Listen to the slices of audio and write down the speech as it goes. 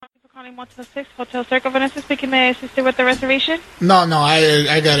calling Motel 6, Hotel Circle. Vanessa speaking. May I assist you with the reservation? No,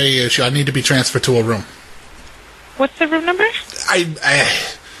 I got a issue. I need to be transferred to a room. What's the room number? I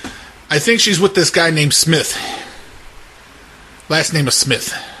think she's with this guy named Smith. Last name is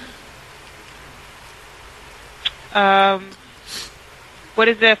Smith. What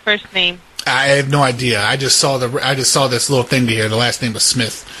is the first name? I have no idea. I just saw this little thing here. The last name is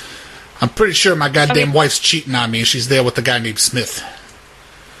Smith. I'm pretty sure my goddamn wife's cheating on me, and she's there with the guy named Smith.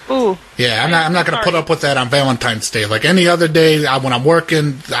 Ooh. Yeah, I'm not going to put up with that on Valentine's Day. Like any other day, when I'm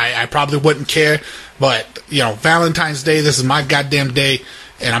working, I probably wouldn't care. But, Valentine's Day, this is my goddamn day,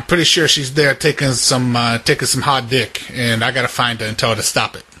 and I'm pretty sure she's there taking some hot dick, and I got to find her and tell her to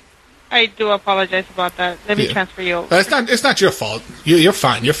stop it. I do apologize about that. Let me transfer you over. It's not your fault. You're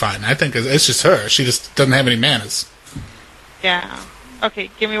fine. You're fine. I think it's just her. She just doesn't have any manners. Yeah.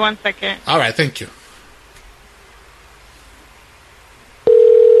 Okay, give me 1 second. All right, thank you.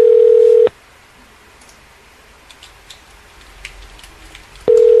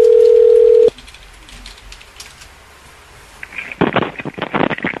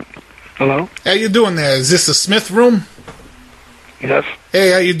 Hello? How you doing there? Is this the Smith room? Yes.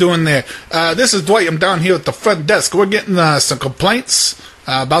 Hey, how you doing there? This is Dwight. I'm down here at the front desk. We're getting some complaints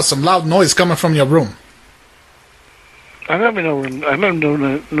about some loud noise coming from your room. I'm having no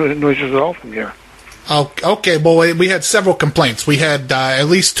noises at all from here. Oh, okay, boy. We had several complaints. We had at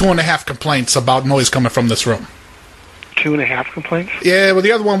least 2.5 complaints about noise coming from this room. 2.5 complaints? Yeah, well,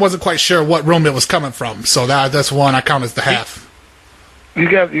 the other one wasn't quite sure what room it was coming from, so that's one I count as the half. You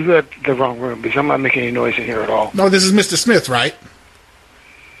got the wrong room because I'm not making any noise in here at all. No, this is Mr. Smith, right?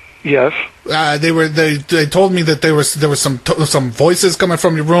 Yes. They told me that there was some voices coming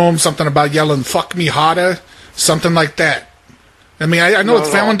from your room, something about yelling "fuck me harder," something like that. I mean, I know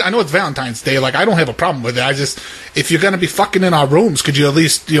I know it's Valentine's Day. Like, I don't have a problem with it. I just, if you're gonna be fucking in our rooms, could you at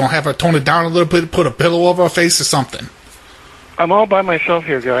least have her tone it down a little bit, put a pillow over her face or something? I'm all by myself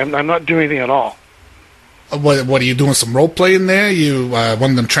here, guy. I'm not doing anything at all. What are you doing? Some role playing there? You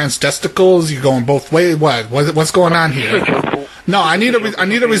one of them transdesticles? You going both ways? What's going on here? No, I need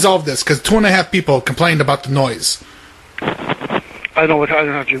to resolve this because 2.5 people complained about the noise. I don't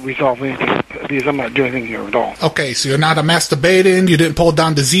have to resolve anything because I'm not doing anything here at all. Okay, so you're not masturbating. You didn't pull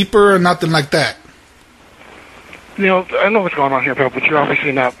down the zipper or nothing like that. I know what's going on here, pal, but you're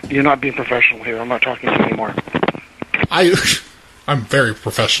obviously not. You're not being professional here. I'm not talking to you anymore. I'm very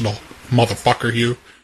professional, motherfucker. You.